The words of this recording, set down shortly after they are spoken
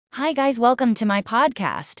Hi, guys, welcome to my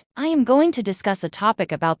podcast. I am going to discuss a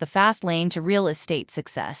topic about the fast lane to real estate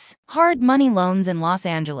success: hard money loans in Los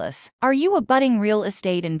Angeles. Are you a budding real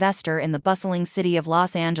estate investor in the bustling city of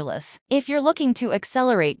Los Angeles? If you're looking to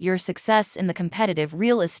accelerate your success in the competitive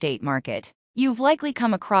real estate market, you've likely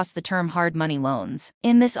come across the term hard money loans.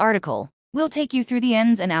 In this article, we'll take you through the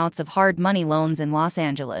ins and outs of hard money loans in Los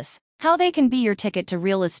Angeles, how they can be your ticket to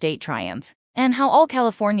real estate triumph, and how All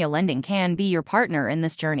California Lending can be your partner in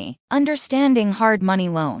this journey. Understanding hard money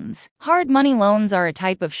loans. Hard money loans are a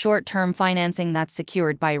type of short-term financing that's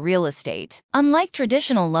secured by real estate. Unlike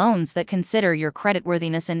traditional loans that consider your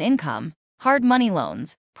creditworthiness and income, hard money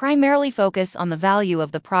loans primarily focus on the value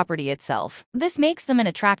of the property itself. This makes them an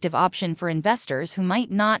attractive option for investors who might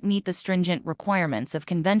not meet the stringent requirements of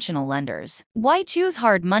conventional lenders. Why choose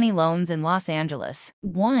hard money loans in Los Angeles?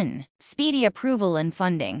 1. Speedy approval and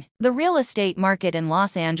funding. The real estate market in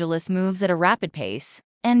Los Angeles moves at a rapid pace,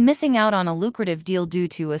 and missing out on a lucrative deal due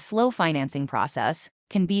to a slow financing process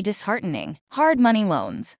can be disheartening. Hard money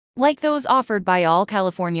loans, like those offered by All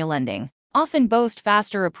California Lending, often boast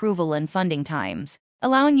faster approval and funding times,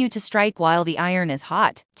 allowing you to strike while the iron is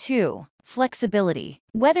hot. 2. Flexibility.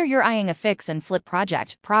 Whether you're eyeing a fix and flip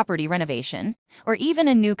project, property renovation, or even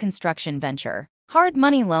a new construction venture, hard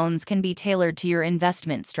money loans can be tailored to your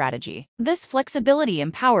investment strategy. This flexibility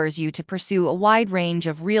empowers you to pursue a wide range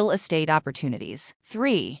of real estate opportunities.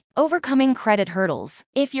 3. Overcoming credit hurdles.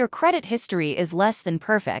 If your credit history is less than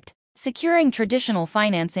perfect, securing traditional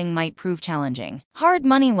financing might prove challenging. Hard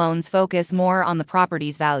money loans focus more on the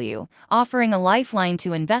property's value, offering a lifeline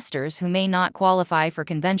to investors who may not qualify for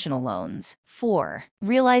conventional loans. 4.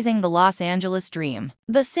 Realizing the Los Angeles dream.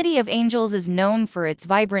 The City of Angels is known for its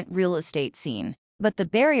vibrant real estate scene, but the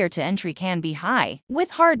barrier to entry can be high.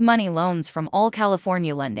 With hard money loans from All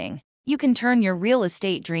California Lending, you can turn your real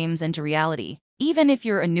estate dreams into reality, even if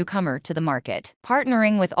you're a newcomer to the market.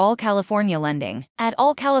 Partnering with All California Lending. At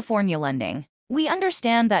All California Lending, we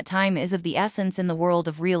understand that time is of the essence in the world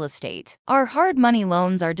of real estate. Our hard money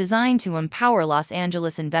loans are designed to empower Los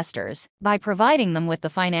Angeles investors by providing them with the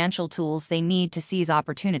financial tools they need to seize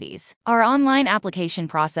opportunities. Our online application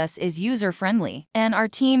process is user-friendly, and our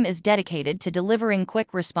team is dedicated to delivering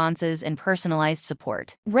quick responses and personalized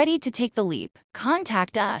support. Ready to take the leap?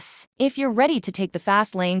 Contact us. If you're ready to take the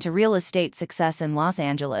fast lane to real estate success in Los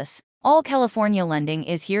Angeles, All California Lending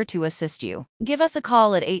is here to assist you. Give us a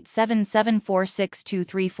call at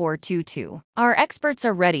 877-462-3422. Our experts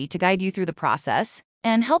are ready to guide you through the process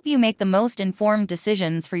and help you make the most informed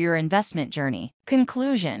decisions for your investment journey.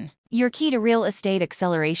 Conclusion. Your key to real estate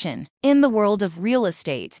acceleration. In the world of real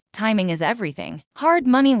estate, timing is everything. Hard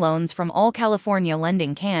money loans from All California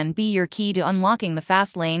Lending can be your key to unlocking the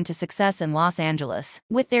fast lane to success in Los Angeles.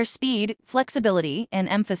 With their speed, flexibility, and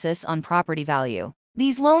emphasis on property value,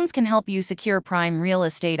 these loans can help you secure prime real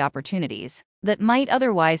estate opportunities that might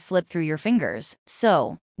otherwise slip through your fingers.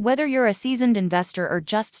 So, whether you're a seasoned investor or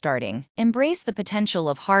just starting, embrace the potential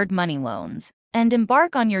of hard money loans and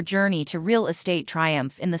embark on your journey to real estate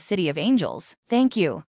triumph in the City of Angels. Thank you.